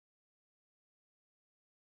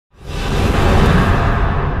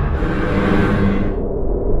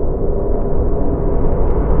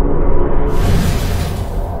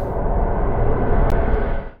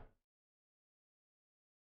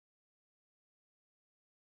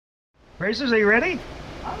Racers, are you ready?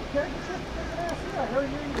 I'm okay. I heard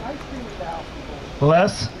you eating ice cream at the house before.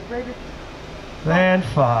 Less than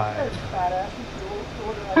 5.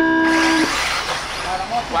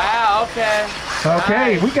 Wow, okay.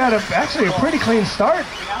 Okay, Nice. we got actually a pretty clean start,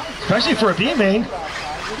 especially for a B main.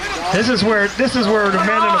 This is where the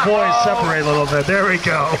men and the boys separate a little bit. There we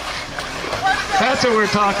go. That's what we're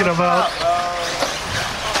talking about.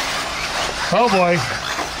 Oh boy.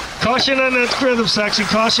 Caution in the rhythm section.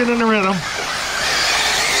 Caution in the rhythm.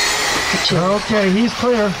 Okay, he's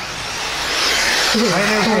clear. I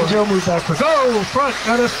never seen Joe move back. Go front,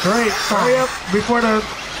 got us straight. Hurry up before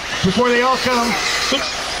they all come. 6.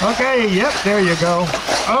 Okay, yep, there you go.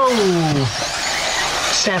 Oh.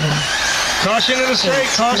 7. Caution in the straight.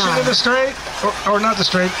 Caution in the straight. Or not the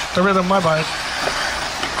straight. The rhythm. My bad.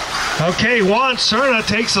 Okay, Juan Serna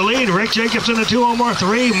takes the lead. Rick Jacobson the 2, Omar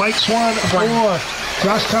 3, Mike Swan 4,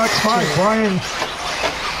 Josh Cox 5, Brian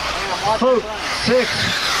Hope 6,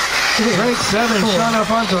 Frank 7, Sean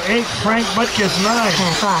Alfonso 8, Frank Butkus 9,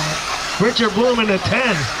 Richard Bloom in the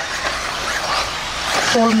 10.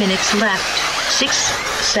 4 minutes left. 6,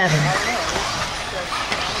 7.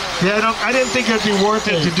 Yeah, I didn't think it'd be worth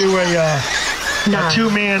it to do a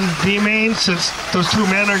 2-man B main since those 2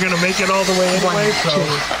 men are going to make it all the way anyway. So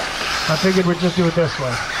I figured we'd just do it this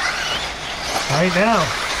way. Right now.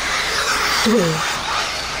 3.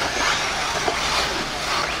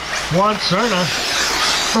 Juan Serna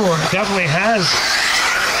 4. definitely has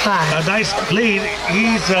 5. a nice lead.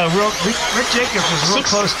 He's Rick Jacobs is real 6,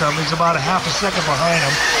 close to him. He's about a half a second behind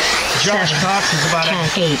him. Josh 7, Cox is about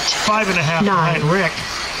 10, 8, 5.5 behind Rick.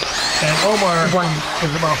 And Omar 1, is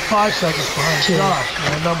about 5 seconds behind 2, Josh in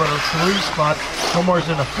the number 3 spot. Omar's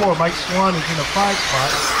in the 4. Mike Swan is in the 5 spot.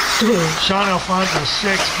 3, Sean Alfonso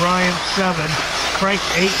 6. Brian 7. Frank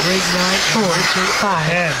 8. Greg 9. And 4, Richard 5.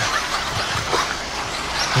 10.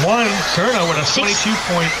 Juan Serna with a 6,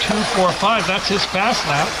 22.245. That's his fast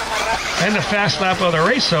lap. And the fast lap of the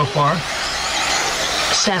race so far.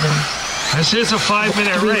 7. This is a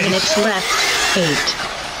 5-minute 3 race. minutes left. 8,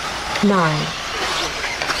 9.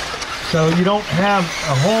 So you don't have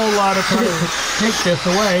a whole lot of time to take this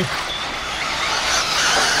away.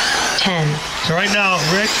 10. So right now,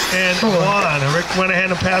 Rick and 4. Juan. Rick went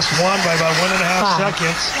ahead and passed Juan by about 1.5 5.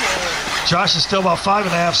 seconds. Josh is still about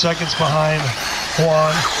 5.5 seconds behind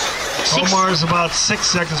Juan. 6. Omar is about 6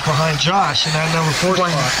 seconds behind Josh in that number 4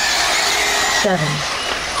 1. spot. 7.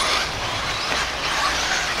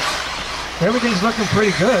 Everything's looking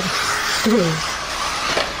pretty good. 3.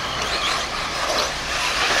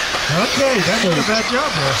 Okay, that's not a bad job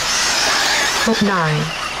there. 9.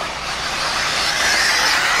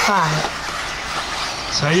 5.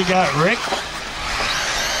 So you got Rick.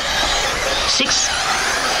 6.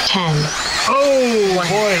 10. Oh 1,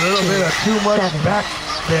 boy, a little 2, bit of too much 7.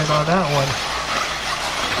 backspin on that one.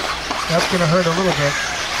 That's gonna hurt a little bit.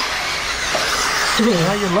 3.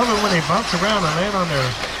 Now you love it when they bounce around and land on their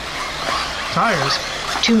tires.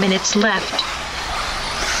 2 minutes left.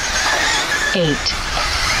 8.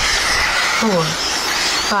 4,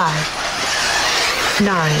 5,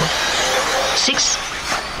 9, 6.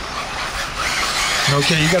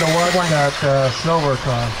 Okay, you gotta watch 1. that silver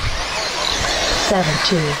car. 7,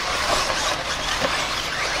 2.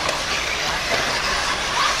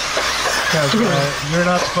 Because you're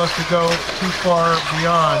not supposed to go too far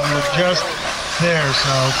beyond. You're just there,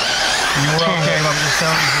 so you were 10, okay. I'm just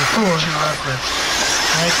telling you for 4, future reference.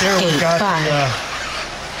 Right there, we 8, got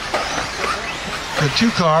 5. the 2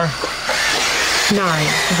 car. 9, 1,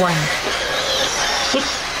 6.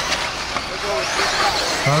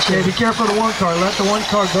 Okay, be careful of the 1 car. Let the 1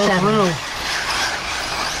 car go 7. through.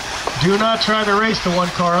 Do not try to race the 1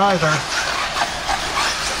 car either.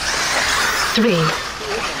 3.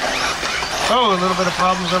 Oh, a little bit of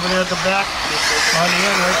problems over there at the back. On the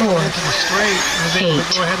end, right 4, into the straight. And they will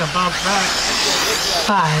go ahead and bounce back.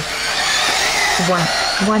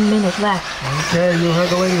 5. 1 minute left. Okay, you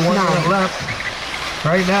heard the lady. 1 9. minute left.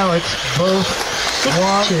 Right now, it's both 6,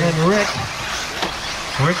 Juan 2. and Rick.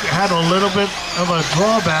 Rick had a little bit of a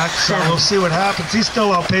drawback, so 7. we'll see what happens. He's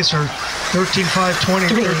still outpaced her 13.520,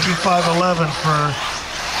 3. 13.511 for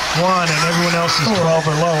Juan, and everyone else is 12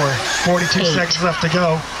 or lower. 42 8. seconds left to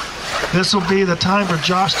go. This will be the time for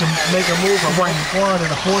Josh to make a move on 1 in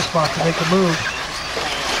the 4 spot to make the move.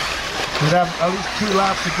 We'd have at least 2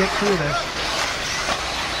 laps to get through this.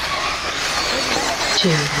 2.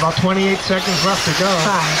 About 28 seconds left to go.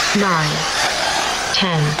 5, 9,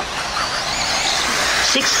 10.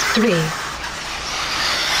 6, 3.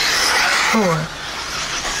 4.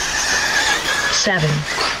 7.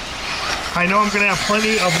 I know I'm going to have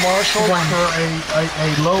plenty of marshals 1. for a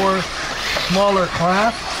lower, smaller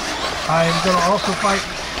class. I'm going to also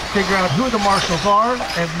figure out who the marshals are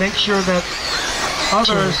and make sure that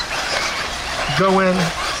others go in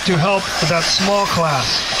to help with that small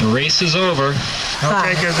class. The race is over.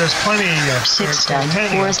 Okay, because there's plenty. 6 done.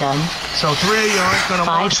 4 done. So 3 of you aren't going to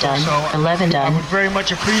 5 marshal. done. So 11 I done. would very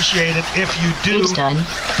much appreciate it if you do 8 done.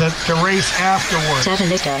 the race afterwards.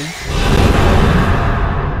 7 is done.